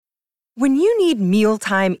When you need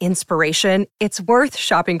mealtime inspiration, it's worth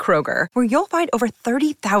shopping Kroger, where you'll find over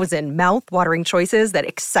 30,000 mouth-watering choices that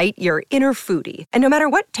excite your inner foodie. And no matter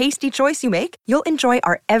what tasty choice you make, you'll enjoy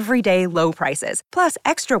our everyday low prices, plus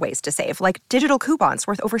extra ways to save, like digital coupons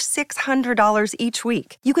worth over $600 each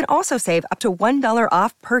week. You can also save up to $1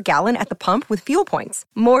 off per gallon at the pump with fuel points.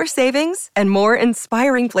 More savings and more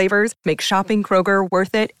inspiring flavors make shopping Kroger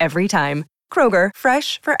worth it every time. Kroger,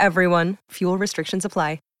 fresh for everyone. Fuel restrictions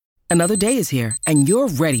apply. Another day is here, and you're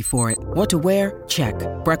ready for it. What to wear? Check.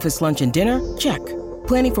 Breakfast, lunch, and dinner? Check.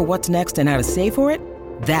 Planning for what's next and how to save for it?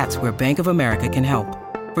 That's where Bank of America can help.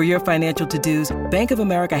 For your financial to-dos, Bank of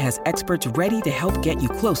America has experts ready to help get you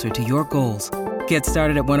closer to your goals. Get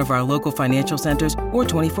started at one of our local financial centers or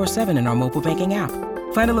 24/7 in our mobile banking app.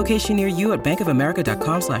 Find a location near you at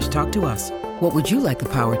bankofamerica.com/talktous. What would you like the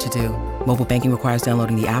power to do? Mobile banking requires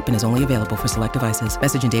downloading the app and is only available for select devices.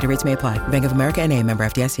 Message and data rates may apply. Bank of America N.A., member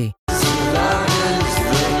FDIC.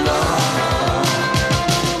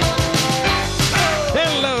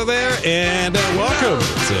 Hello there, and welcome.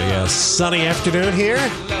 It's a sunny afternoon here.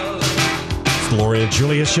 It's the Lori and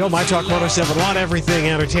Julia Show, My Talk 107.1, everything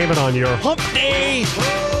entertainment on your hump day.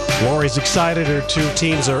 Lori's excited. Her two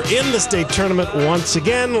teams are in the state tournament once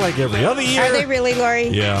again, like every other year. Are they really, Lori?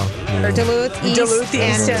 Yeah. Or Duluth East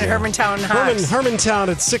and Hermantown Hawks. Hermantown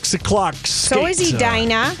at 6 o'clock. So is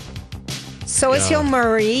Edina. So is Hill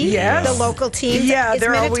Murray. Yes. The local team. Yeah, is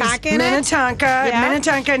they're Minnetonka always in it? Minnetonka. Yeah.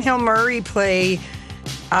 Minnetonka and Hill Murray play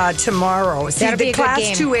tomorrow. See, That'll be the a good Class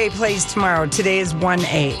game. 2A plays tomorrow. Today is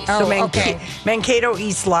 1A. Oh, okay. Mankato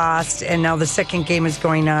East lost, and now the second game is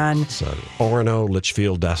going on. Orono,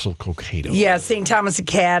 Litchfield, Dassel, Cokato. Yeah, St. Thomas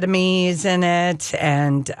Academy is in it,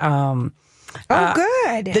 and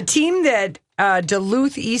good. the team that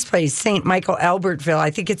Duluth East plays, St. Michael Albertville.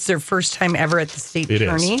 I think it's their first time ever at the state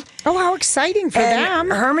tourney. Oh, how exciting for them.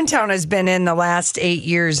 Hermantown has been in the last 8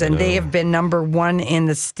 years, and they have been number one in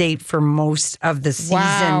the state for most of the season.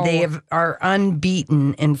 Wow. They are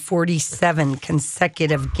unbeaten in 47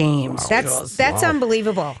 consecutive games. That's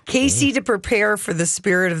unbelievable. Casey, to prepare for the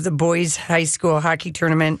Spirit of the Boys High School hockey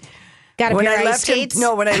tournament. Got a When pair I of ice left him, skates?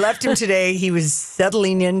 when I left him today, he was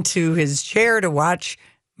settling into his chair to watch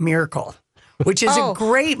Miracle, which is a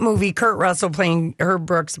great movie. Kurt Russell playing Herb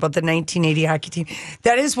Brooks about the 1980 hockey team.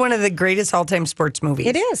 That is one of the greatest all-time sports movies.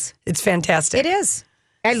 It is. It's fantastic. It is.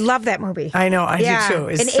 I love that movie. I know. I do too.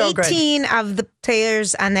 It's and so good. 18 of the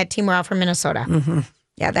players on that team were all from Minnesota. Mm-hmm.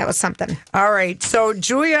 Yeah, that was something. All right. So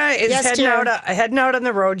Julia is heading out on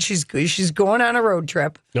the road. She's going on a road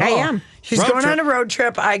trip. I am. She's going on a road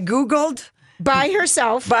trip. I Googled. By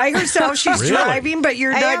herself. She's Really? driving, but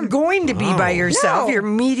you're not going to be by yourself. No. You're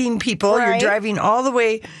meeting people. Right. You're driving all the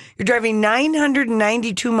way. You're driving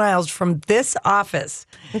 992 miles from this office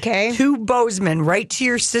to Bozeman, right to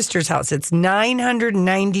your sister's house. It's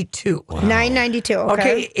 992. Wow. 992.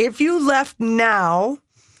 Okay. If you left now,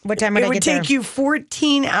 what time would I it would get there? take you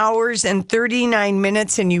 14 hours and 39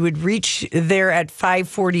 minutes, and you would reach there at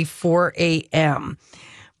 5:44 a.m.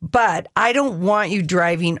 But I don't want you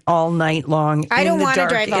driving all night long I don't in the want to dark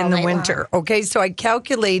drive all in the night winter. Okay, so I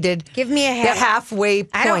calculated Give me a the halfway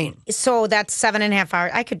point. So that's 7.5 hours.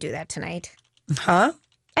 I could do that tonight. Huh?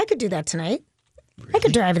 I could do that tonight. I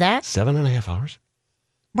could drive that. 7.5 hours?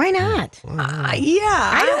 Why not? Yeah.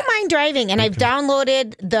 I don't mind driving, and I've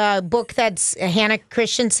downloaded the book that's Hannah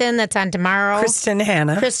Christensen that's on tomorrow. Kristen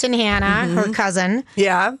Hannah. Her cousin.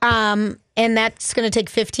 Yeah. And that's going to take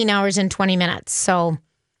 15 hours and 20 minutes. So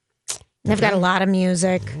I've got a lot of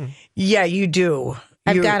music. Yeah, you do.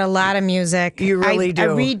 I've got a lot of music. You really do. I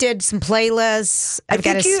redid some playlists. I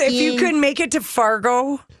think if you could make it to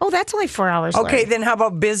Fargo. Oh, that's only 4 hours. Okay, Lori. then how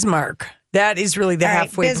about Bismarck? That is really the All right,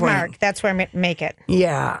 halfway Bismarck. point. That's where I make it.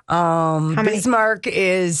 Yeah. Bismarck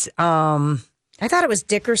is I thought it was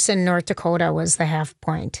Dickerson, North Dakota was the half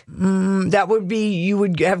point. that would be, you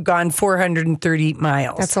would have gone 430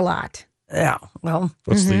 miles. That's a lot. Yeah. Well,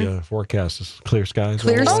 What's the forecast? Is clear skies?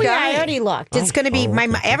 Clear Oh, sky. yeah, I already looked. It's going to be,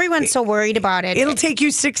 everyone's so worried about it. It'll take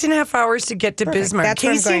you 6.5 hours to get to Bismarck. That's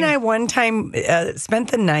where I'm Casey and going. I one time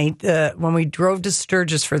spent the night when we drove to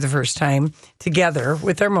Sturgis for the first time together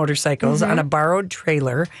with our motorcycles on a borrowed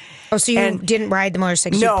trailer. Oh, so you didn't ride the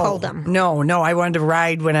motorcycles, you pulled them. No. I wanted to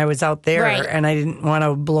ride when I was out there, Right. and I didn't want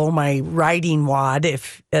to blow my riding wad,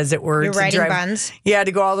 as it were. Your to riding drive. buns? Yeah,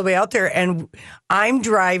 to go all the way out there. And I'm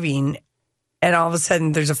driving, and all of a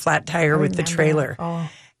sudden there's a flat tire with the trailer. Oh.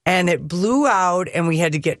 And it blew out, and we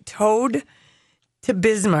had to get towed to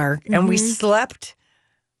Bismarck, and we slept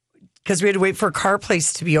because we had to wait for a car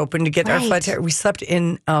place to be open to get our flat tire. We slept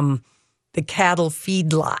in the cattle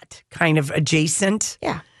feed lot, kind of adjacent.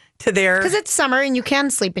 Yeah. to there. Because it's summer and you can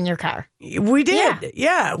sleep in your car. We did.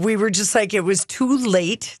 Yeah. We were just like, it was too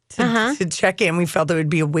late to check in. We felt it would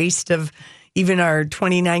be a waste of even our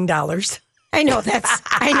 $29. I know,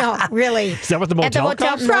 really. Is that what the motel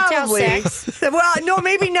cost? Motel Probably. 6. Well, no,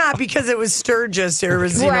 maybe not because it was Sturgis or it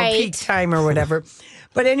was, Right. peak time or whatever.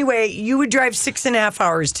 But anyway, you would drive 6.5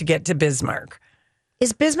 hours to get to Bismarck.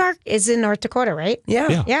 Is Bismarck is in North Dakota, right?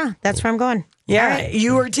 Yeah. Yeah, that's where I'm going. Yeah. All right.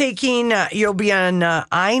 You are taking, you'll be on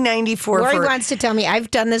I-94 Lori for wants to tell me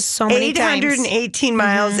I've done this so many times. 818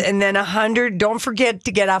 miles and then 100. Don't forget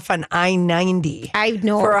to get off on I-90. I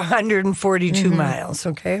know. For 142 miles,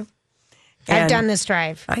 okay? I've And- done this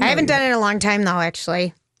drive. I know I haven't you done it in a long time, though,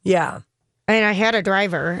 actually. Yeah. And I had a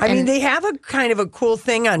driver. I mean, they have a kind of a cool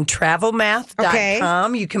thing on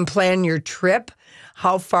travelmath.com. You can plan your trip.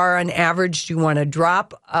 How far on average do you want to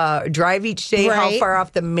drive each day? How Right. far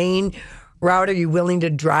off the main route are you willing to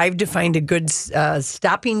drive to find a good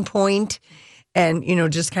stopping point? And,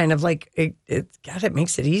 just kind of like, it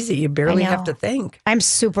makes it easy. You barely have to think. I'm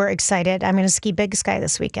super excited. I'm going to ski Big Sky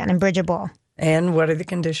this weekend in Bridget Bowl. And what are the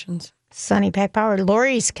conditions? Sunny pack power.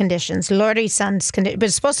 Lori's conditions. Lori's son's conditions. But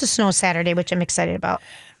it's supposed to snow Saturday, which I'm excited about.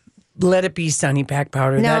 Let it be sunny pack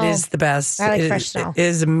powder. No. That is the best. I like It- fresh snow. It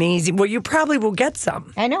is amazing. Well, you probably will get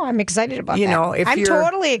some. I know. I'm excited about that. If I'm you're-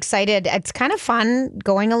 totally excited. It's kind of fun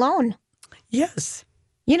going alone. Yes,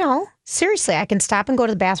 Seriously, I can stop and go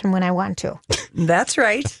to the bathroom when I want to. that's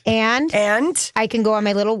right. And And I can go on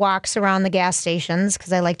my little walks around the gas stations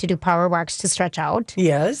because I like to do power walks to stretch out.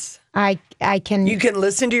 yes, I can you can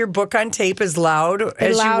listen to your book on tape as loud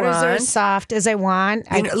as loud you as or want. soft as I want.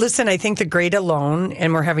 Listen, I think The Great Alone,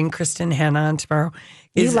 and we're having Kristen Hanna on tomorrow,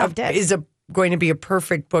 is loved it. going to be a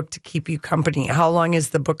perfect book to keep you company. How long is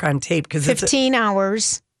the book on tape? Because 15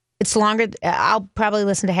 hours. It's longer. I'll probably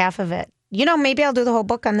listen to half of it. Maybe I'll do the whole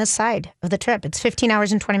book on this side of the trip. It's 15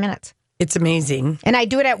 hours and 20 minutes. it's amazing. And I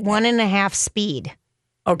do it at 1.5 speed.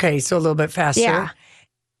 Okay, so a little bit faster. Yeah.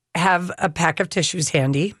 Have a pack of tissues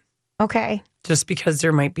handy, Okay. just because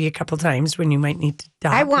there might be a couple times when you might need to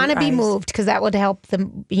dot I want to your be I's. moved because that would help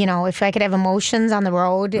them. If I could have emotions on the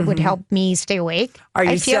road, it would help me stay awake. Are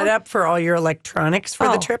you I feel- set up for all your electronics for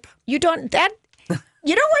the trip? You don't that.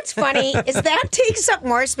 You know what's funny is that takes up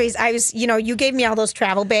more space. I was, you gave me all those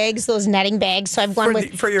travel bags, those netting bags. So I've gone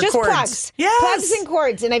For your just cords. plugs, Yes. plugs and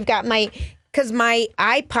cords, and I've got because my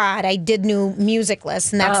iPod, I did new music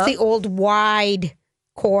lists, and that's the old wide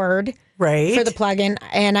cord Right. for the plug-in,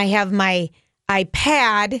 and I have my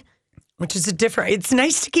iPad. Which is it's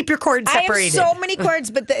nice to keep your cords I separated. have so many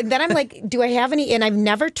cords, but then I'm like, do I have any? And I've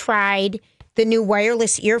never tried the new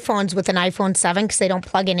wireless earphones with an iPhone 7 because they don't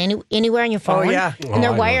plug in anywhere on your phone. yeah. And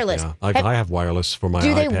they're wireless. I have wireless for my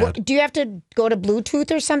Do iPad. Do you have to go to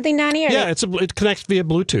Bluetooth or something, Donnie? Yeah, it connects via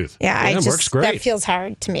Bluetooth. It works great. That feels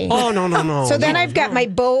hard to me. Oh, no. So then I've got my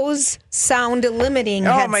Bose sound limiting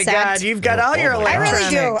Oh headset. my God, you've got all your I I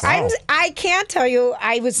electronics. really do. I can't tell you.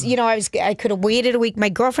 I could have waited a week. My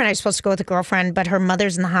girlfriend, I was supposed to go with a girlfriend, but her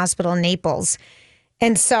mother's in the hospital in Naples.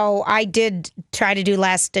 And so I did try to do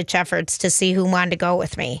last ditch efforts to see who wanted to go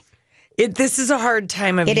with me. This is a hard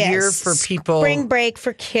time of It year is. for people. Spring break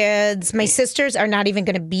for kids. My sisters are not even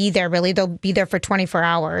going to be there, really. They'll be there for 24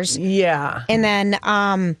 hours. Yeah. And then,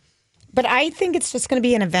 but I think it's just going to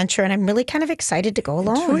be an adventure, and I'm really kind of excited to go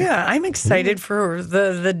alone. Oh, yeah, I'm excited for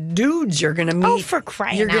the dudes you're going to meet. Oh, for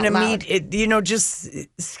crying You're gonna out loud. meet, just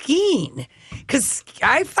skiing. Because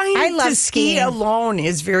I find I love to ski skiing. alone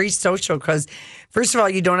is very social because, first of all,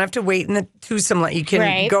 you don't have to wait in the twosome line. You can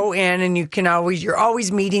Right. go in and you're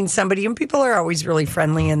always meeting somebody, and people are always really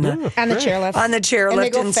friendly in the On the chairlift. on the And they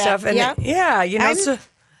chairlift go and fast. stuff. And Yep. so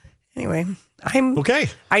anyway, I'm Okay.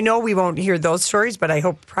 I know we won't hear those stories, but I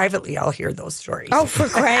hope privately I'll hear those stories. Oh, for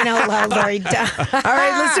crying out loud, Lori. All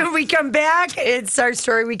right, listen, when we come back, it's our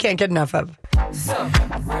story we can't get enough of.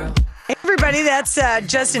 Hey, everybody, that's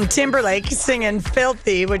Justin Timberlake singing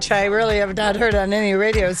Filthy, which I really have not heard on any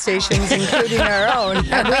radio stations, including our own.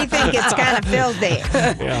 We think it's kind of filthy.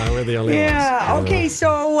 Yeah, we're the only Yeah, ones. okay, so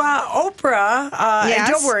Oprah, Yes. and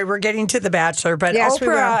don't worry, we're getting to The Bachelor, but Yes, we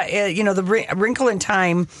Oprah, the Wrinkle in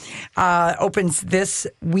Time opens this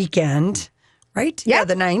weekend, right? Yeah,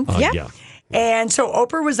 the 9th. Yeah. And so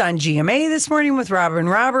Oprah was on GMA this morning with Robin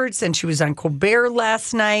Roberts, and she was on Colbert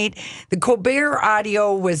last night. The Colbert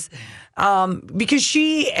audio was because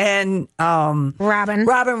she and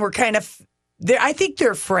Robin were kind of, I think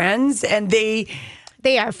they're friends, and they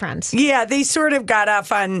are friends. they sort of got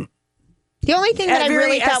off on The only thing that I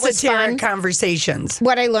really thought was fun, conversations.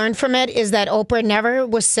 what I learned from it is that Oprah never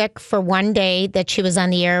was sick for one day that she was on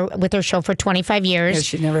the air with her show for 25 years. Yeah,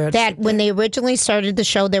 she never had that when they originally started the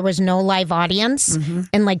show, there was no live audience.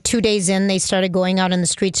 And like 2 days in, they started going out in the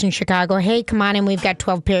streets in Chicago. Hey, come on in, we've got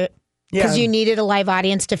 12 because you needed a live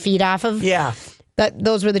audience to feed off of. Yeah.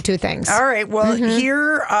 Those were the two things. All right. Well,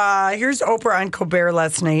 here's Oprah on Colbert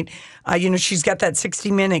last night. She's got that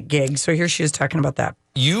 60-minute gig. So here she is talking about that.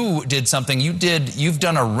 You did something. You've done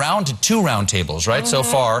two roundtables, right, so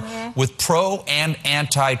far with pro and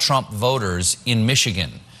anti-Trump voters in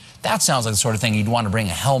Michigan. That sounds like the sort of thing you'd want to bring a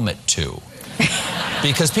helmet to.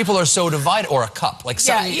 Because people are so divided, or a cup.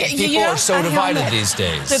 People are so divided these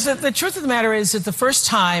days. The truth of the matter is that the first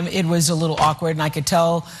time it was a little awkward, and I could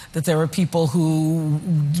tell that there were people who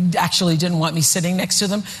actually didn't want me sitting next to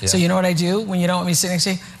them. Yeah. So you know what I do when you don't want me sitting next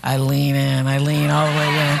to you? I lean in. I lean all the way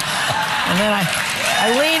in. And then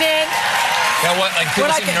I lean in. Yeah, what, like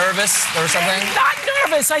people seem nervous or something? Not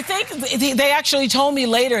nervous. I think they actually told me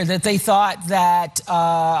later that they thought that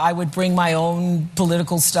I would bring my own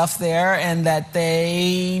political stuff there and that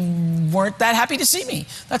they weren't that happy to see me.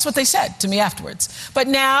 That's what they said to me afterwards. But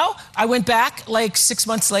now I went back like 6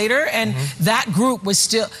 months later and that group was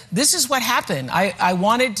still, this is what happened. I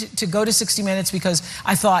wanted to go to 60 Minutes because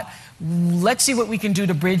I thought, let's see what we can do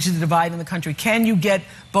to bridge the divide in the country. Can you get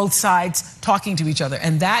both sides talking to each other?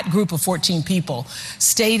 And that group of 14 people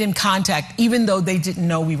stayed in contact, even though they didn't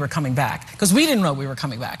know we were coming back, because we didn't know we were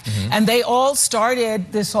coming back. And they all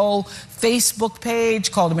started this whole Facebook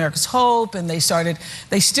page called America's Hope, and they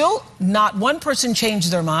still, not one person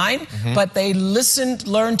changed their mind, but they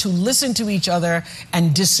learned to listen to each other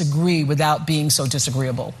and disagree without being so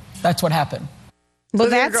disagreeable. That's what happened. Well,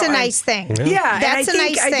 that's a nice thing. Yeah, that's a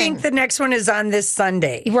nice thing. I think the next one is on this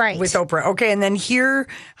Sunday, right, with Oprah. Okay, and then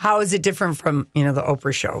how is it different from the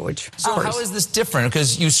Oprah show? How is this different?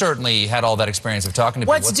 Because you certainly had all that experience of talking to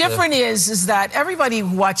people. What's different is that everybody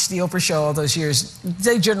who watched the Oprah show all those years,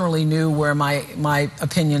 they generally knew where my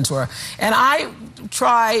opinions were, and I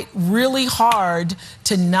try really hard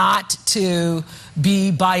to not to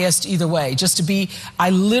be biased either way.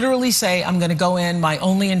 I literally say I'm going to go in, my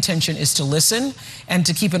only intention is to listen and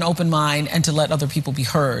to keep an open mind and to let other people be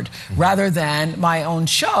heard. Rather than my own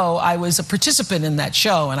show, I was a participant in that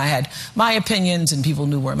show and I had my opinions and people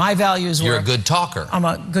knew where my values were. You're a good talker. I'm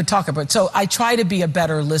a good talker, but so I try to be a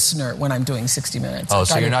better listener when I'm doing 60 Minutes. Oh,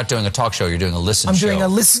 so you're not doing a talk show, you're doing a show. I'm doing a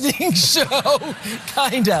listening show,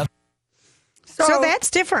 kind of. So that's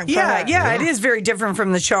different. Yeah, it is very different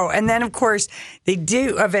from the show. And then, of course, they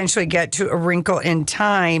do eventually get to A Wrinkle in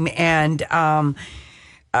Time. And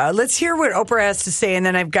let's hear what Oprah has to say. And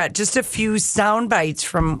then I've got just a few sound bites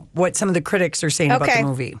from what some of the critics are saying about the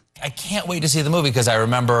movie. I can't wait to see the movie because I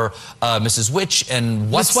remember Mrs. Witch and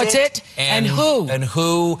What's It? And Who. And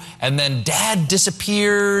Who. And then Dad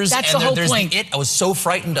disappears. That's and the whole there's point. It. I was so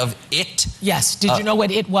frightened of It. Yes. Did you know what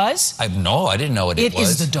It was? No, I didn't know what it was.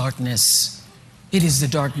 It is the darkness. It is the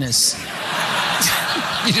darkness.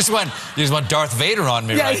 You just went Darth Vader on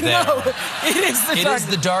me right there. No, it is the darkness. It is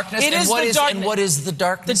the darkness. It and is what the is darkness. And what is the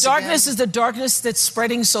darkness? The darkness again? is the darkness that's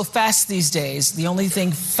spreading so fast these days. The only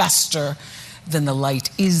thing faster than the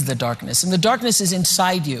light is the darkness. And the darkness is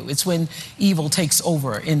inside you. It's when evil takes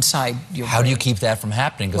over inside your How brain. do you keep that from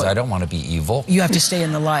happening? Because I don't want to be evil. You have to stay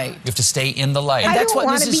in the light. You have to stay in the light. And that's what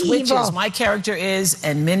wanna Mrs. be Witch evil. is. My character is,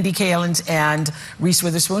 and Mindy Kalins and Reese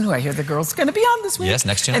Witherspoon, who I hear the girl's going to be on this week. Yes,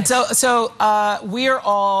 next year. And so we are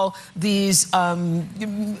all these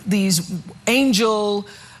angel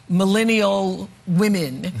millennial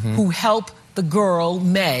women who help the girl,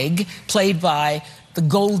 Meg, played by the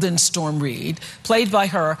Golden Storm Reed, played by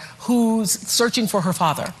her, who's searching for her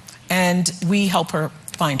father. And we help her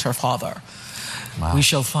find her father. Wow. We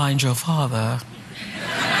shall find your father.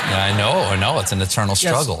 Yeah, I know. It's an eternal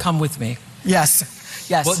struggle. Yes, come with me. Yes.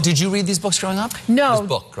 Yes. Well, did you read these books growing up? No. This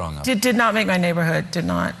book growing up? Did not make my neighborhood. Did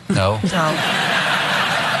not. No? No.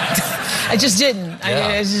 I just didn't. Yeah.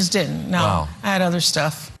 I just didn't. No. Wow. I had other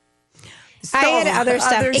stuff. I had other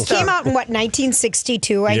stuff. It came out in,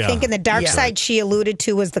 1962, I think, and the dark side she alluded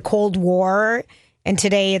to was the Cold War, and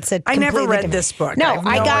today it's a I never completely read different- this book. No, I have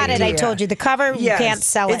I got it. I idea. told you. The cover, you can't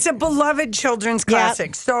sell it. It's a beloved children's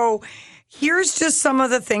classic. So here's just some of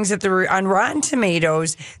the things that there were on Rotten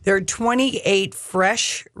Tomatoes. There are 28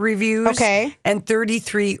 fresh reviews and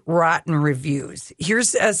 33 rotten reviews.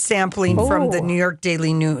 Here's a sampling from the New York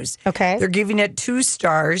Daily News. Okay. They're giving it 2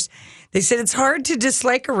 stars. They said it's hard to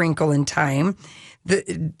dislike A Wrinkle in Time.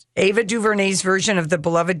 The Ava DuVernay's version of the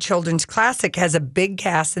beloved children's classic has a big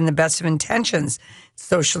cast and the best of intentions.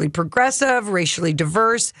 Socially progressive, racially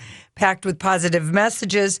diverse, packed with positive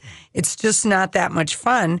messages. It's just not that much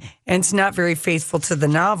fun, and it's not very faithful to the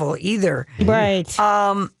novel either. Right.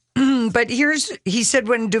 But he said,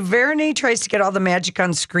 when DuVernay tries to get all the magic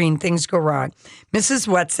on screen, things go wrong. Mrs.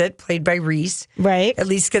 Whatsit, played by Reese, Right. at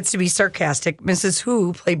least gets to be sarcastic. Mrs.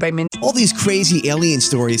 Who, played by Mindy. All these crazy alien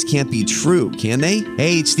stories can't be true, can they?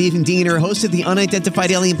 Hey, it's Stephen Diener, host of the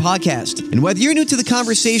Unidentified Alien Podcast. And whether you're new to the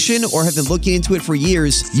conversation or have been looking into it for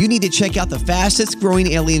years, you need to check out the fastest growing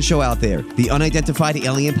alien show out there, the Unidentified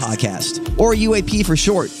Alien Podcast, or UAP for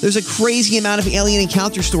short. There's a crazy amount of alien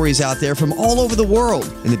encounter stories out there from all over the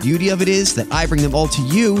world. And the beauty of it is that I bring them all to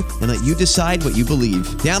you and let you decide what you believe.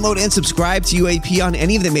 Download and subscribe to UAP on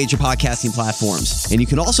any of the major podcasting platforms. And you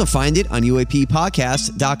can also find it on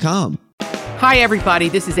UAPpodcast.com. Hi, everybody.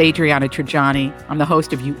 This is Adriana Trajani. I'm the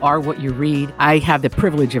host of You Are What You Read. I have the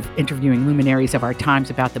privilege of interviewing luminaries of our times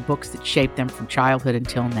about the books that shaped them from childhood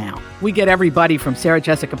until now. We get everybody from Sarah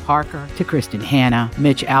Jessica Parker to Kristen Hanna,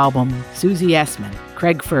 Mitch Albom, Susie Essman,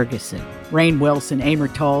 Craig Ferguson, Rainn Wilson, Amor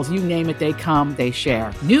Tolls, you name it, they come, they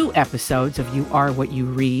share. New episodes of You Are What You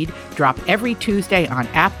Read drop every Tuesday on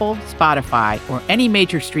Apple, Spotify, or any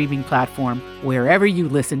major streaming platform wherever you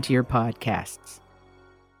listen to your podcasts.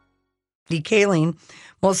 Kaling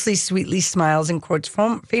mostly sweetly smiles and quotes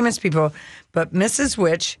famous people, but Mrs.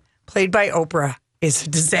 Which, played by Oprah, is a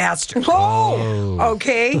disaster. Oh,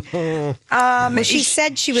 okay. She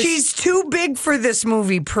said she was. She's too big for this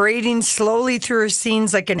movie, parading slowly through her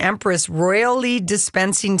scenes like an empress, royally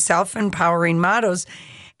dispensing self-empowering mottos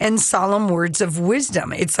and solemn words of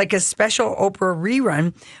wisdom. It's like a special Oprah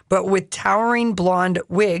rerun, but with towering blonde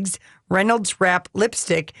wigs, Reynolds wrap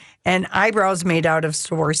lipstick, and eyebrows made out of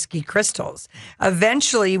Swarovski crystals.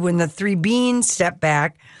 Eventually, when the three beings step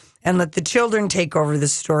back and let the children take over the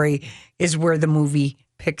story, is where the movie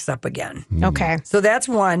picks up again. Okay. So that's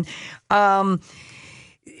one.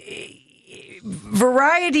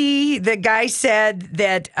 Variety, the guy said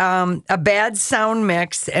that a bad sound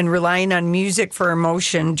mix and relying on music for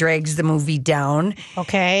emotion drags the movie down.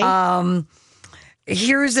 Okay.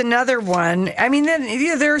 Here's another one. I mean,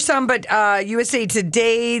 there are some, but USA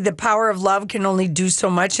Today, The Power of Love can only do so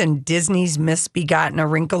much, and Disney's Misbegotten, A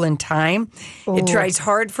Wrinkle in Time. Ooh. It tries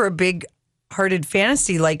hard for a big-hearted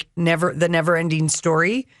fantasy like The Never-Ending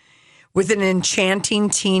Story, with an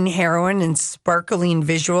enchanting teen heroine and sparkling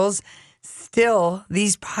visuals. Still,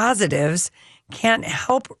 these positives can't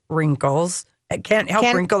help wrinkles. It can't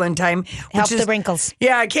help Wrinkle in Time. Help the wrinkles.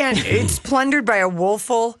 Yeah, I can't. It's plundered by a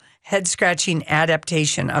woeful, head-scratching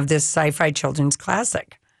adaptation of this sci-fi children's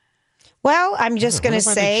classic. Well, I'm just going to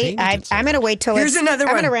say, I'm going to wait till Here's another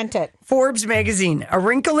one. I'm going to rent it. Forbes magazine. A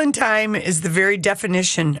Wrinkle in Time is the very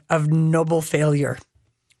definition of noble failure.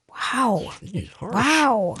 Wow.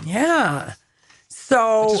 Wow. Yeah.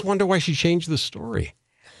 So I just wonder why she changed the story.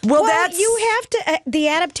 Well, that's... you have to, the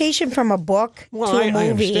adaptation from a book to a movie. I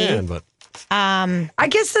understand, but... I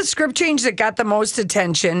guess the script change that got the most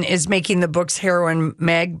attention is making the book's heroine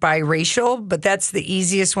Meg biracial, but that's the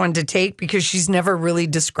easiest one to take because she's never really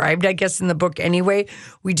described, I guess, in the book anyway.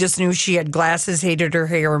 We just knew she had glasses, hated her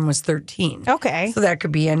hair, and was 13. Okay. So that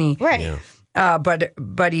could be any. Right. Yeah. But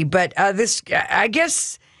this, I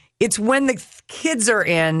guess it's when the kids are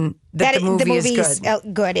in that the movie is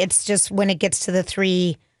good. Good. It's just when it gets to the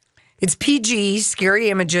three... It's PG, scary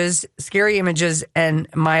images, and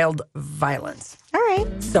mild violence. All right.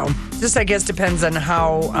 So, just I guess depends on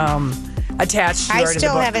how attached you are to the book. I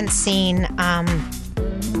still haven't seen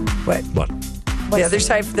what? The other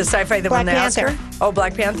the sci-fi that won the Oscar? Oh,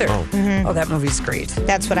 Black Panther. Oh, oh, that movie's great.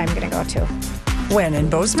 That's what I'm going to go to. When? In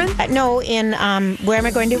Bozeman? No, in where am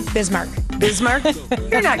I going to? Bismarck. Bismarck?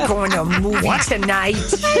 You're not going to a movie tonight.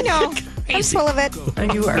 I know. I'm full of it.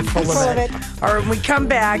 You are full of it. All right, when we come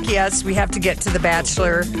back, yes, we have to get to The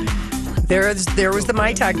Bachelor. There was the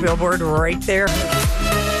My Talk billboard right there.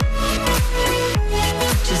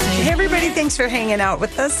 Hey, everybody, thanks for hanging out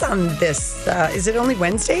with us on this. Is it only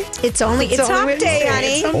Wednesday? It's hump day, honey.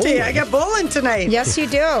 It's hump day. I got bowling tonight. Yes, you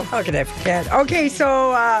do. How could I forget? Okay,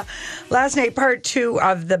 so last night, part 2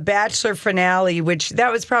 of The Bachelor finale, which that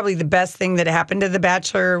was probably the best thing that happened to The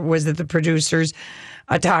Bachelor, was that the producers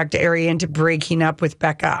talked Ari into breaking up with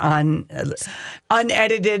Becca on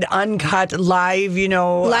unedited, uncut, live,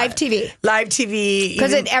 live TV. Live TV.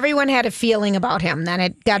 Because everyone had a feeling about him. Then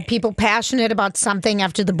it got people passionate about something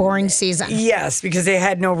after the boring season. Yes, because they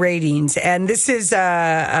had no ratings. And this is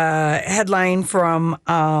a headline from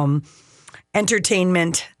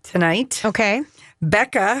Entertainment Tonight. Okay.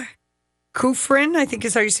 Becca Kufrin, I think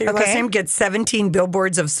is how you say her last Okay. name, gets 17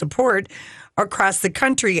 billboards of support across the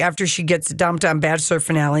country after she gets dumped on Bachelor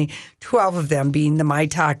finale, 12 of them being the My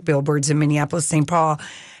Talk billboards in Minneapolis, St. Paul.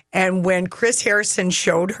 And when Chris Harrison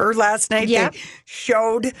showed her last night, Yep. they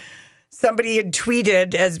showed, somebody had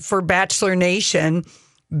tweeted as for Bachelor Nation,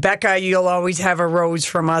 Becca, you'll always have a rose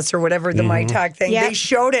from us, or whatever the My Talk thing. Yep. They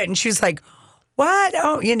showed it, and she was like, what?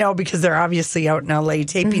 Oh, because they're obviously out in LA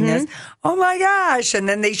taping this. Oh my gosh. And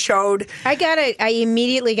then they showed. I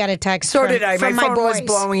immediately got a text. So from, did I. From My phone was boys.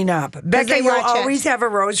 blowing up. Becca, they you'll watch it. always have a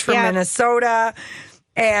rose from Yeah. Minnesota.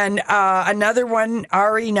 And another one,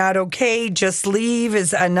 Ari, not okay, just leave,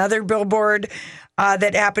 is another billboard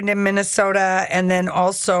that happened in Minnesota. And then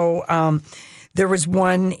also there was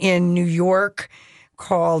one in New York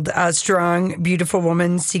called Strong, Beautiful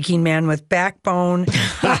Woman Seeking Man with Backbone.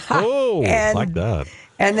 Oh, And- like that.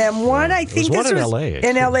 And then one, I think one this in was LA, in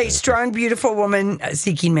too, I LA, think. Strong, Beautiful Woman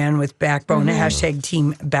Seeking Man with Backbone, hashtag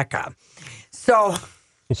Team Becca. So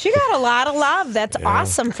She got a lot of love. That's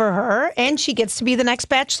awesome for her. And she gets to be the next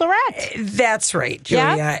Bachelorette. that's right,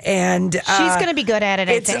 Julia. Yeah. And She's going to be good at it,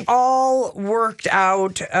 I it's think. all worked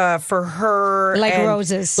out for her. Like and-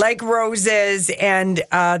 roses. Like roses. And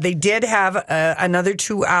they did have another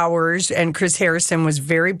 2 hours, and Chris Harrison was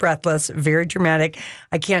very breathless, very dramatic.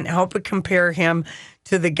 I can't help but compare him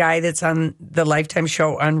to the guy that's on the Lifetime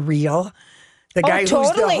show Unreal. The guy who's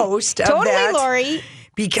the host of that. Lori.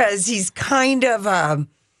 Because he's kind of...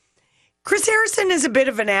 Chris Harrison is a bit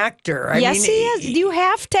of an actor. Yes, he is. You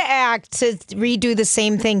have to act to redo the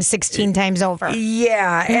same thing 16 times over.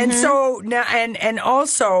 Yeah, and so now, and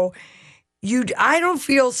also, I don't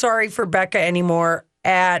feel sorry for Becca anymore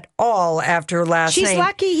at all after last night. She's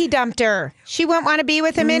lucky he dumped her. She won't want to be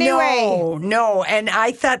with him anyway. No, and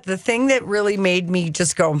I thought the thing that really made me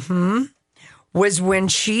just go, was when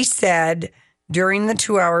she said during the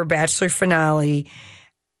 2-hour Bachelor finale,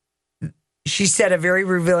 she said a very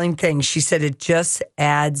revealing thing. She said, it just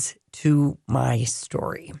adds to my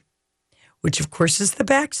story, which of course is the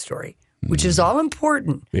backstory, which is all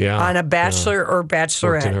important on a Bachelor or Bachelorette.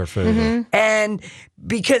 Worked in her favor. And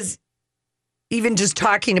because even just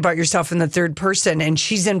talking about yourself in the third person, and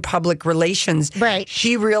she's in public relations, Right.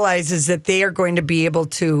 she realizes that they are going to be able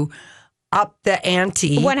to up the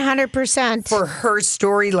ante 100%. for her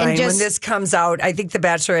storyline And just- when this comes out. I think The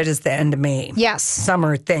Bachelorette is the end of May. Yes.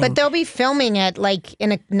 Summer thing. But they'll be filming it like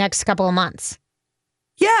in the next couple of months.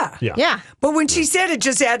 yeah. Yeah. But when she said it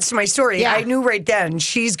just adds to my story, Yeah. I knew right then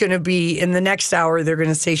she's going to be in the next hour. They're going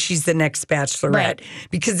to say she's the next Bachelorette Right.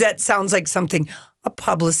 because that sounds like something a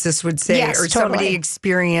publicist would say Yes, or somebody totally.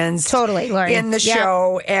 experienced Totally, Lori. in the Yeah.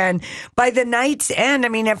 show. And by the night's end, I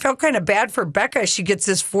mean, I felt kind of bad for Becca. She gets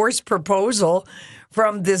this forced proposal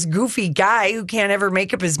from this goofy guy who can't ever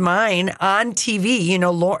make up his mind on TV.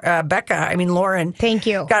 Lauren. Thank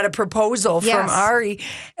you. Got a proposal from Yes. Ari.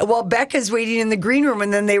 Well, Becca's waiting in the green room,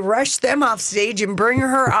 and then they rush them off stage and bring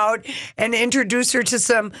her out and introduce her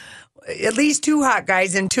to at least 2 hot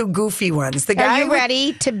guys and 2 goofy ones. The guy Are you with-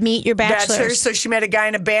 ready to meet your Bachelor. bachelors? So she met a guy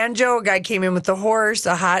in a banjo. A guy came in with a horse.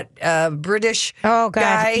 A hot British Oh, God.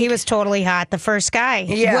 guy. He was totally hot. The first guy.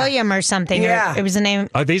 Yeah. William or something. Yeah. Or it was the name.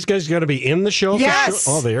 Are these guys going to be in the show? for Yes.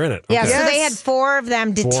 sure? Oh, they're in it. Yeah, Okay. so they Yes. had 4 of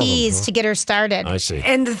them to 4 of them, tease huh? to get her started. I see.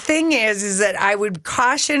 And the thing is that I would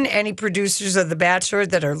caution any producers of The Bachelor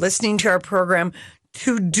that are listening to our program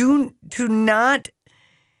to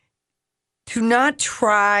not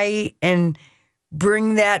try and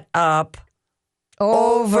bring that up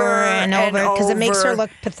over and over because it makes her over. look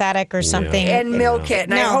pathetic or something. and milk it.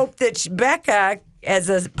 And I No. hope that Becca, as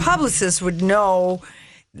a publicist, would know.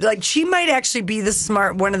 Like, she might actually be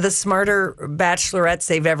one of the smarter bachelorettes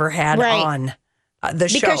they've ever had Right. on the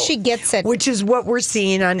show. Because she gets it. Which is what we're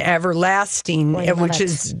seeing on Everlasting, Wait a which minute.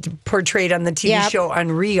 is portrayed on the TV Yep. show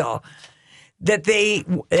Unreal. That they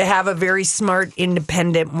have a very smart,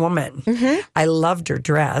 independent woman. Mm-hmm. I loved her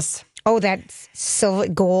dress. Oh, that silver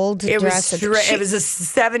gold It dress. was it was a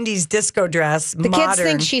 70s disco dress. the modern. kids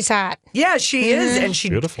think she's hot. Yeah, she is, and she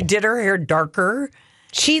Beautiful. did her hair darker.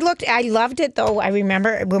 I loved it though. I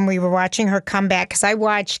remember when we were watching her come back because I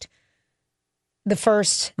watched the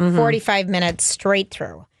first 45 minutes straight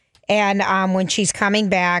through. And when she's coming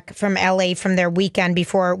back from LA from their weekend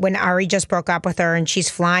before when Ari just broke up with her and she's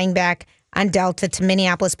flying back on Delta to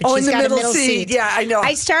Minneapolis, but Oh, she's in the got middle a middle seat. Yeah, I know.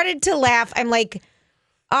 I started to laugh. I'm like,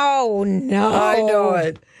 oh no. I know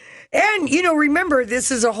it. And, remember, this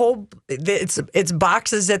is it's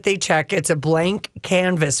boxes that they check. It's a blank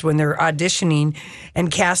canvas when they're auditioning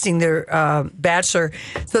and casting their bachelor.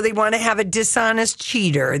 So they want to have a dishonest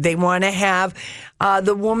cheater. They want to have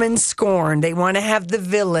the woman scorned. They want to have the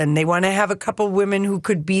villain. They want to have a couple women who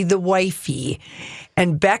could be the wifey.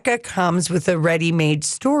 And Becca comes with a ready-made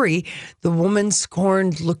story. The woman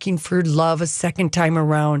scorned, looking for love a second time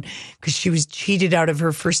around because she was cheated out of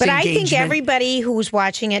her first engagement. But I think everybody who's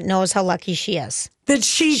watching it knows how lucky she is. That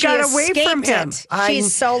she got away from him.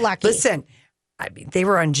 She's so lucky. Listen, I mean, they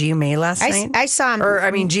were on GMA last night. I saw him.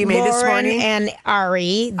 GMA Lauren this morning. and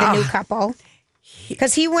Ari, the new couple.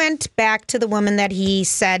 Because he went back to the woman that he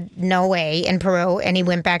said no way in Peru, and he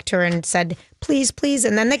went back to her and said, please, please.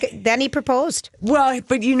 And then he proposed. Well,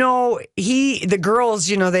 but the girls,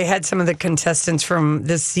 they had some of the contestants from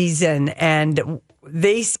this season, and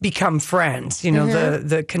they become friends,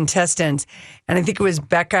 the contestants. And I think it was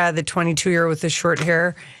Becca, the 22-year-old with the short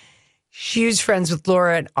hair. She was friends with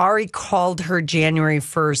Laura, and Ari called her January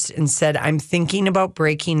 1st and said, I'm thinking about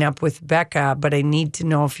breaking up with Becca, but I need to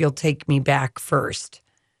know if you'll take me back first.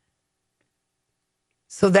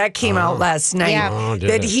 So that came out last night. Yeah.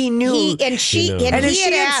 That he knew. And if she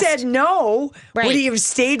had said no, Right. would he have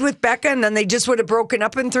stayed with Becca and then they just would have broken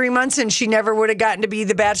up in 3 months and she never would have gotten to be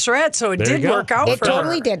the bachelorette? So it did work out for her. It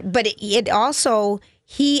totally did. But it also,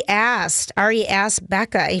 Ari asked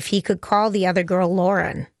Becca if he could call the other girl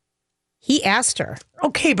Lauren. He asked her.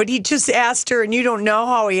 Okay, but he just asked her, and you don't know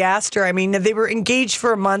how he asked her. I mean, they were engaged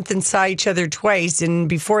for a month and saw each other twice, and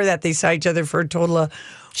before that, they saw each other for a total of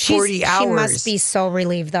 40 hours. She must be so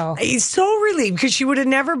relieved, though. He's so relieved because she would have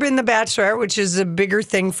never been the bachelorette, which is a bigger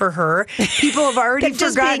thing for her. People have already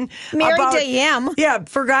forgotten married to him. Yeah,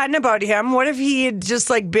 forgotten about him. What if he had just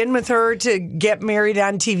been with her to get married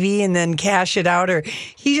on TV and then cash it out? Or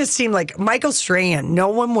he just seemed like Michael Strahan. No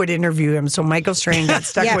one would interview him, so Michael Strahan got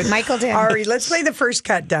stuck with Michael did. Ari. Let's play the first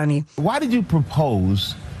cut, Donnie. Why did you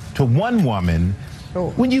propose to one woman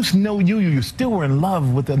when you know you still were in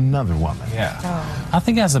love with another woman? Yeah. I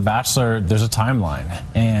think as a bachelor, there's a timeline.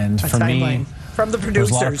 And for me, from the there was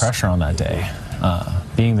producers. a lot of pressure on that day.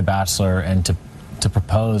 Being the bachelor and to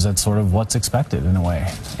propose, that's sort of what's expected in a way.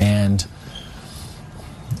 And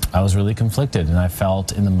I was really conflicted, and I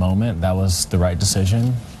felt in the moment that was the right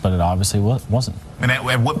decision, but it obviously wasn't. And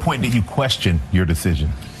at what point did you question your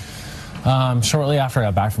decision? Shortly after I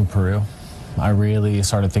got back from Peru, I really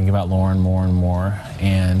started thinking about Lauren more and more.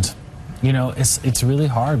 And, it's really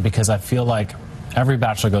hard because I feel like every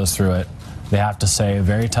bachelor goes through it. They have to say a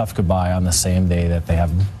very tough goodbye on the same day that they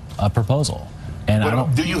have a proposal.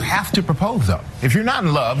 And do you have to propose, though? If you're not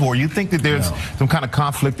in love or you think that there's some kind of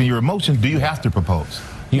conflict in your emotions, do you have to propose?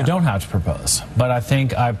 You don't have to propose. But I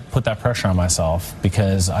think I put that pressure on myself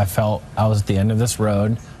because I felt I was at the end of this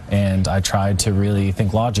road, and I tried to really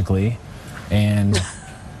think logically. And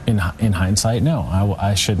in hindsight, no,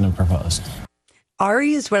 I shouldn't have proposed.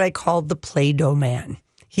 Ari is what I call the Play-Doh man.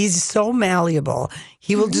 He's so malleable.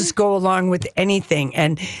 He will just go along with anything.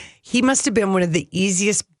 And he must have been one of the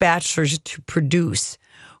easiest bachelors to produce.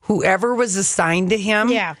 Whoever was assigned to him.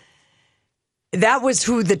 Yeah. That was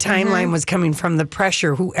who the timeline was coming from, the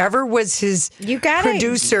pressure. Whoever was his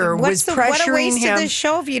producer was pressuring what a waste him. of the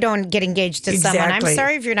show if you don't get engaged to someone. I'm Exactly.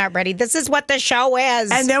 sorry if you're not ready. This is what the show is.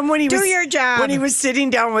 And then when he do was, your job. When he was sitting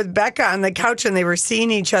down with Becca on the couch and they were seeing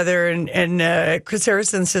each other, and Chris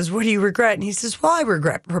Harrison says, "What do you regret?" And he says, "Well, I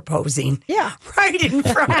regret proposing." Yeah. Right in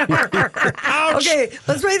front of her. Okay,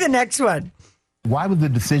 let's play the next one. Why was the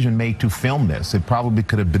decision made to film this? It probably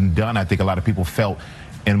could have been done, I think a lot of people felt,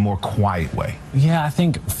 in a more quiet way. Yeah, I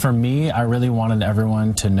think for me, I really wanted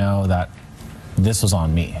everyone to know that this was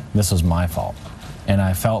on me. This was my fault. And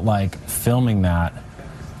I felt like filming that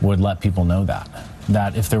would let people know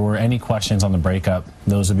that if there were any questions on the breakup,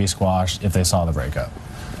 those would be squashed if they saw the breakup.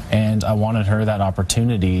 And I wanted her that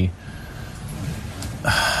opportunity.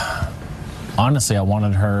 Honestly, I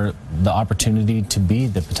wanted her the opportunity to be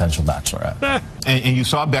the potential bachelorette. And you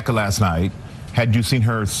saw Becca last night. Had you seen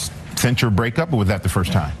her since your breakup, or was that the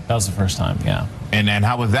first time? That was the first time, yeah. And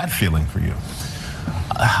how was that feeling for you?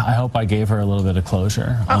 I hope I gave her a little bit of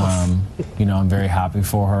closure. I'm very happy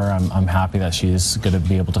for her. I'm happy that she's going to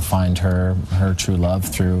be able to find her true love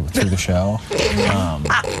through the show.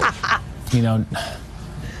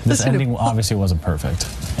 This ending obviously wasn't perfect,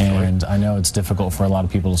 and I know it's difficult for a lot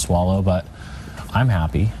of people to swallow, but I'm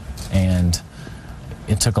happy, and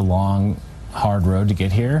it took a long, hard road to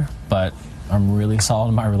get here, but I'm really solid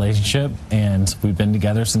in my relationship, and we've been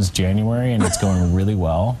together since January, and it's going really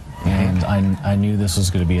well. And I knew this was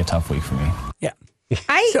going to be a tough week for me. Yeah.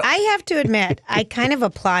 I have to admit, I kind of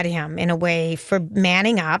applaud him in a way for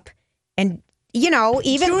manning up and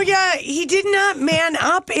even Julia, he did not man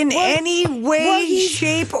up in any way,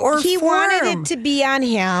 shape, or form. He wanted it to be on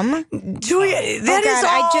him. Julia, that is all.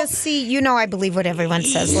 I just see, I believe what everyone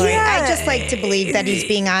says, Lori. I just like to believe that he's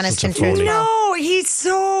being honest and truthful. No, he's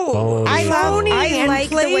so I like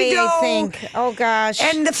the way I think. Oh, gosh.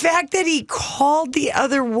 And the fact that he called the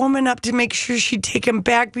other woman up to make sure she'd take him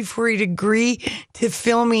back before he'd agree to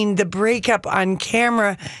filming the breakup on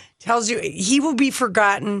camera tells you he will be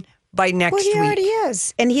forgotten by next week. Well, he already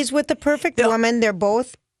is. And he's with the perfect woman. They're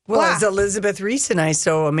both as Elizabeth Reese and I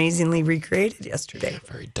so amazingly recreated yesterday.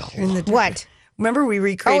 Very dull. What? Remember we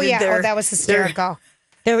recreated that was hysterical.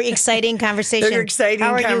 Their exciting conversation. Their exciting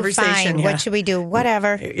How are conversation. You? Fine. Yeah. What should we do?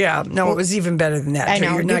 Whatever. Yeah. No, it was even better than that. I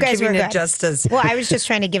know. You're not giving it justice. Well, I was just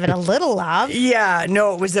trying to give it a little love. Yeah.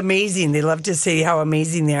 No, it was amazing. They love to say how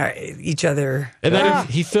amazing they are each other. And then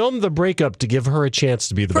he filmed the breakup to give her a chance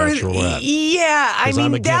to be the bachelorette. Yeah. I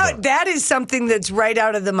mean, that is something that's right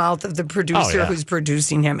out of the mouth of the producer who's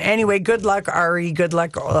producing him. Anyway, good luck, Ari. Good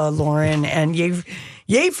luck, Lauren. And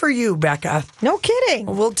yay for you, Becca. No kidding.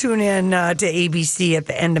 We'll tune in to ABC at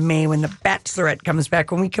the end of May when The Bachelorette comes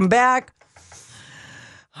back. When we come back,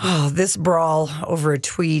 this brawl over a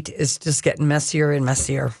tweet is just getting messier and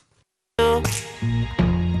messier.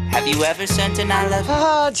 Have you ever sent an I love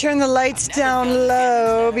you? Turn the lights down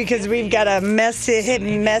low because we've got a messy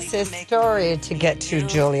story to get to,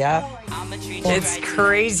 Julia. It's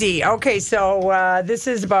crazy. Okay, so this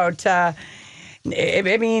is about,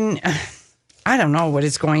 I don't know what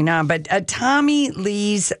is going on, but Tommy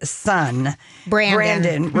Lee's son,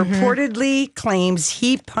 Brandon reportedly claims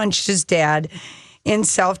he punched his dad in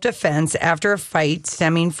self-defense after a fight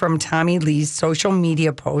stemming from Tommy Lee's social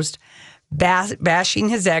media post bashing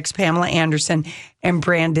his ex, Pamela Anderson, and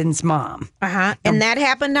Brandon's mom. And that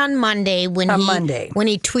happened on Monday when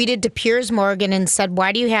he tweeted to Piers Morgan and said,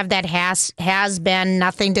 "Why do you have that has been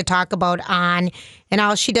nothing to talk about on?" And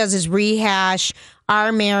all she does is rehash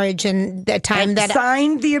our marriage and the time and that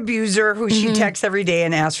signed the abuser who she texts every day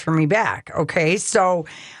and asks for me back. Okay, so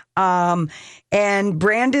and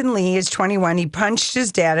Brandon Lee is 21. He punched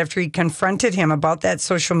his dad after he confronted him about that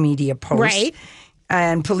social media post. Right.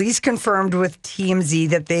 And police confirmed with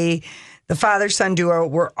TMZ that the father-son duo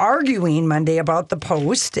were arguing Monday about the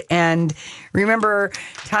post. And remember,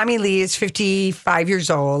 Tommy Lee is 55 years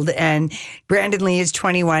old and Brandon Lee is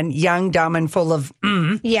 21, young, dumb, and full of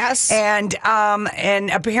Yes. And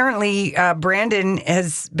apparently Brandon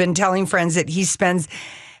has been telling friends that he spends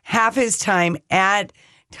half his time at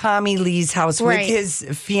Tommy Lee's house with his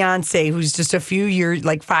fiance, who's just a few years,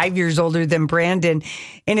 like 5 years older than Brandon,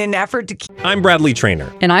 in an effort to keep... I'm Bradley Trainer.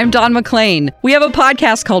 And I'm Don McClain. We have a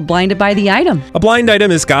podcast called Blinded by the Item. A blind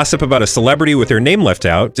item is gossip about a celebrity with their name left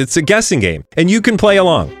out. It's a guessing game, and you can play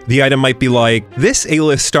along. The item might be like, this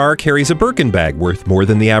A-list star carries a Birkin bag worth more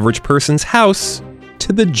than the average person's house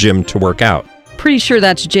to the gym to work out. Pretty sure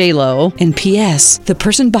that's J-Lo. And P.S. the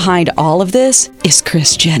person behind all of this is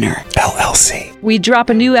Kris Jenner, LLC. We drop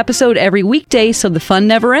a new episode every weekday so the fun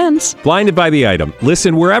never ends. Blinded by the Item.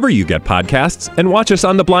 Listen wherever you get podcasts and watch us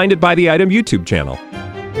on the Blinded by the Item YouTube channel.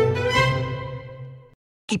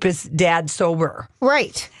 Keep his dad sober.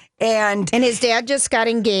 Right. And his dad just got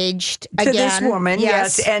engaged to again. this woman,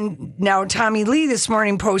 yes. And now Tommy Lee this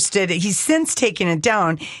morning posted, he's since taken it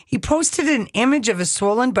down. He posted an image of a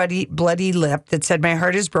swollen, bloody lip that said, "My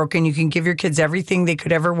heart is broken. You can give your kids everything they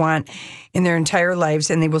could ever want in their entire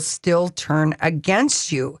lives, and they will still turn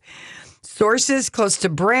against you." Sources close to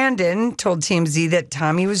Brandon told TMZ that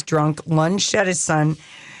Tommy was drunk, lunged at his son,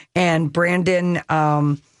 and Brandon...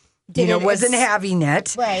 wasn't having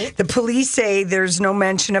it. Right. The police say there's no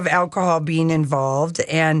mention of alcohol being involved.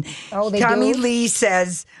 And Tommy Lee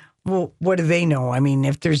says, well, what do they know? I mean,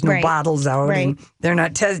 if there's no bottles out, and they're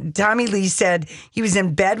not. Tommy Lee said he was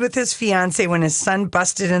in bed with his fiance when his son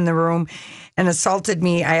busted in the room and assaulted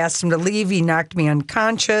me. I asked him to leave. He knocked me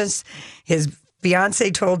unconscious. His fiance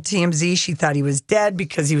told TMZ she thought he was dead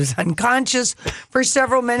because he was unconscious for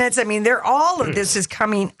several minutes. I mean, all of this is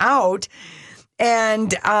coming out.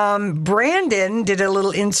 And Brandon did a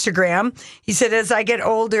little Instagram. He said, as I get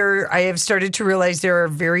older, I have started to realize there are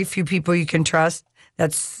very few people you can trust.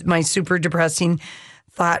 That's my super depressing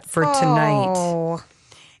thought for tonight.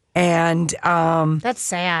 And that's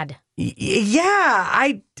sad.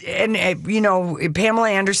 Yeah. Pamela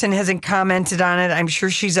Anderson hasn't commented on it. I'm sure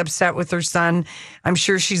she's upset with her son. I'm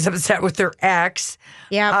sure she's upset with her ex.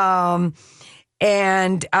 Yeah.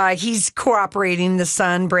 And he's cooperating. The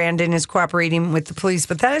son, Brandon, is cooperating with the police.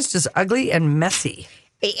 But that is just ugly and messy.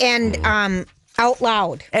 And out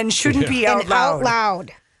loud. And shouldn't be out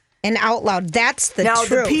loud. And out loud. That's the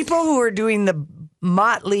truth. Now, the people who are doing the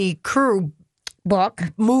Motley Crue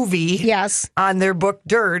movie, yes, on their book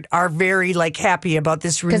Dirt, are very happy about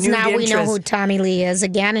this renewed interest. Because now we know who interest. Tommy Lee is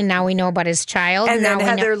again, and now we know about his child. And then now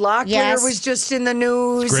Heather Locklear was just in the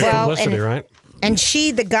news. Great publicity, right? And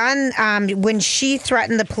the gun, when she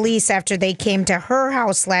threatened the police after they came to her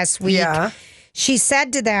house last week, she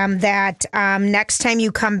said to them that next time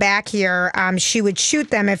you come back here, she would shoot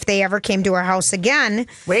them if they ever came to her house again.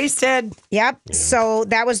 Wasted. Yep. Yeah. So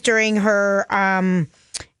that was during her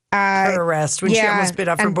arrest when she almost bit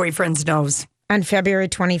off her boyfriend's nose. On February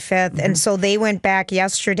 25th. And so they went back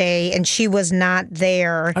yesterday and she was not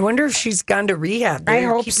there. I wonder if she's gone to rehab. I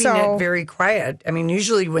hope keeping so. It very quiet. I mean,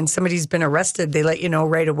 usually when somebody's been arrested, they let you know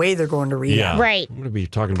right away they're going to rehab. Yeah. Right. I'm going to be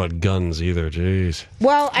talking about guns either. Jeez.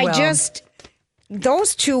 Well,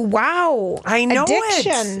 those two, wow. I know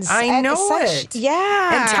addictions. it. I know it.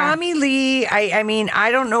 Yeah. And Tommy Lee, I mean,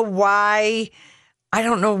 I don't know why,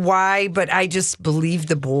 but I just believe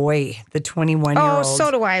the boy, the 21-year-old. Oh,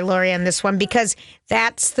 so do I, Lori, on this one, because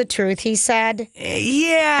that's the truth, he said.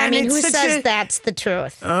 Yeah. I mean, who says that's the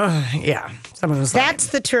truth? Yeah. Someone was That's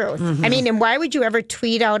the truth. Mm-hmm. I mean, and why would you ever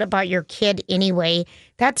tweet out about your kid anyway?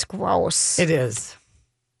 That's gross. It is.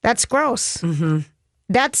 That's gross. Mm-hmm.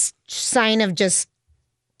 That's sign of just,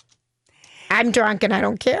 I'm drunk and I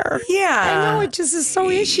don't care. Yeah. I know, it just is so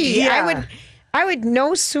ishy. Yeah. I would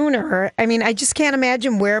know sooner. I mean, I just can't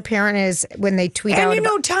imagine where a parent is when they tweet out.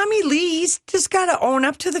 And Tommy Lee's just got to own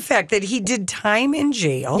up to the fact that he did time in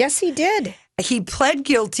jail. Yes, he did. He pled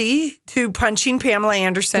guilty to punching Pamela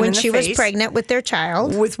Anderson when in the she face was pregnant with their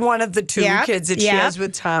child. With one of the two kids that she has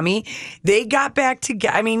with Tommy. They got back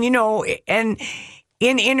together. I mean, and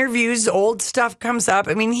in interviews, old stuff comes up.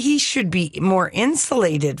 I mean, he should be more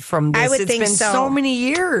insulated from this. I would it's think been so. Many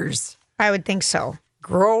years. I would think so.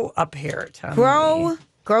 Grow up here, Tommy.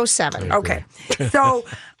 Grow 7. Okay. So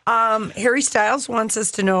Harry Styles wants us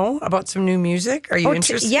to know about some new music. Are you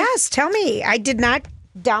interested? Yes, tell me. I did not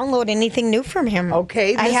download anything new from him.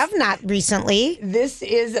 Okay. I have not recently. This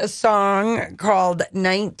is a song called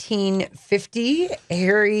 1950.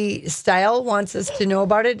 Harry Styles wants us to know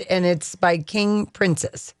about it, and it's by King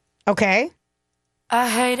Princess. Okay. I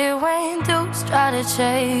hate it when dudes try to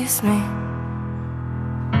chase me,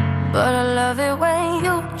 but I love it when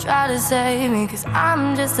you try to save me, 'cause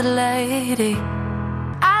I'm just a lady.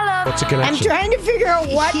 What's the connection? I'm trying to figure out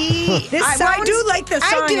what this sounds. I do like the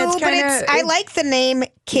song. I do, but I like the name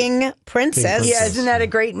King Princess. Yeah, isn't that a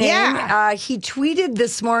great name? Yeah. He tweeted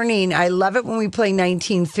this morning, I love it when we play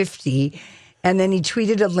 1950. And then he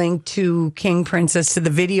tweeted a link to King Princess, to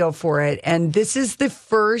the video for it. And this is the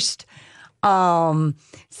first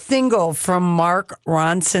single from Mark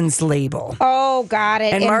Ronson's label. Oh, got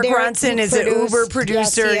it. And Mark Ronson is an Uber producer.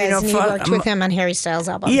 Yes, he is, and he worked with him on Harry Styles'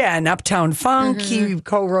 album. Yeah, and Uptown Funk. He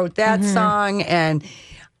co-wrote that song. And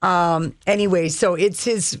anyway, so it's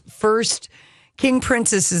his first. King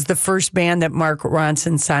Princess is the first band that Mark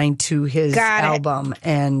Ronson signed to his album.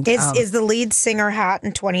 And is the lead singer hot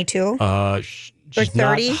in 22? She's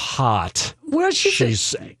 30? not hot. Well,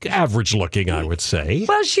 she's average looking, I would say.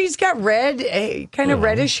 Well, she's got kind of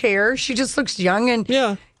reddish hair. She just looks young and she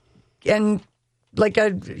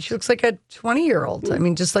looks like a 20-year-old. I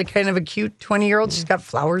mean, just like kind of a cute 20-year-old. She's got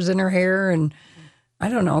flowers in her hair, and I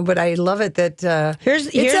don't know, but I love it that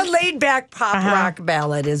it's a laid-back pop rock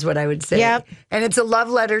ballad is what I would say. Yep. And it's a love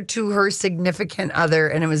letter to her significant other,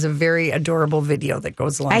 and it was a very adorable video that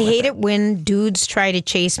goes along with it. I hate it when dudes try to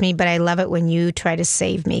chase me, but I love it when you try to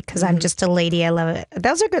save me, because I'm just a lady. I love it.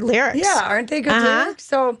 Those are good lyrics. Yeah, aren't they good lyrics?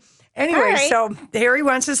 So anyway, right. so Harry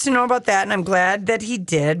wants us to know about that, and I'm glad that he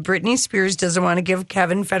did. Britney Spears doesn't want to give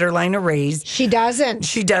Kevin Federline a raise. She doesn't.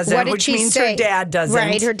 She doesn't, What did which she means say? her dad doesn't.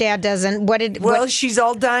 Right, her dad doesn't. Well, she's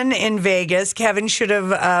all done in Vegas. Kevin should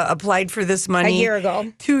have applied for this money a year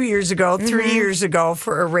ago, 2 years ago, 3 years ago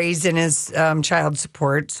for a raise in his child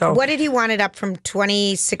support. So what did he want it up from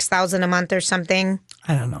 $26,000 a month or something?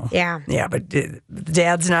 I don't know. Yeah, but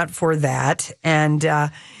Dad's not for that, and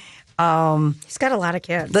he's got a lot of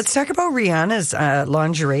kids. Let's talk about Rihanna's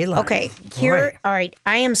lingerie line. Okay, all right.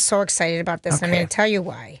 I am so excited about this. Okay. I'm going to tell you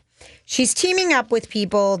why. She's teaming up with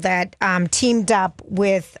people that teamed up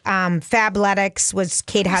with Fabletics, was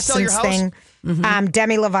Kate Hudson's thing.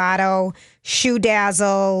 Demi Lovato, Shoe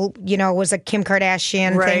Dazzle, was a Kim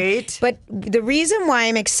Kardashian thing. But the reason why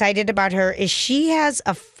I'm excited about her is she has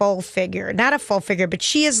a full figure. Not a full figure, but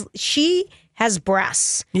she has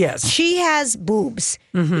breasts. Yes. She has boobs.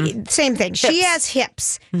 Same thing. Hips. She has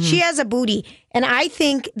hips. She has a booty. And I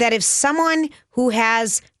think that if someone who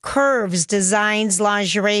has curves designs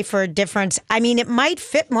lingerie for a difference, I mean, it might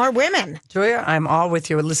fit more women. Julia, I'm all with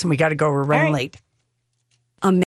you. Listen, we got to go. We're running late.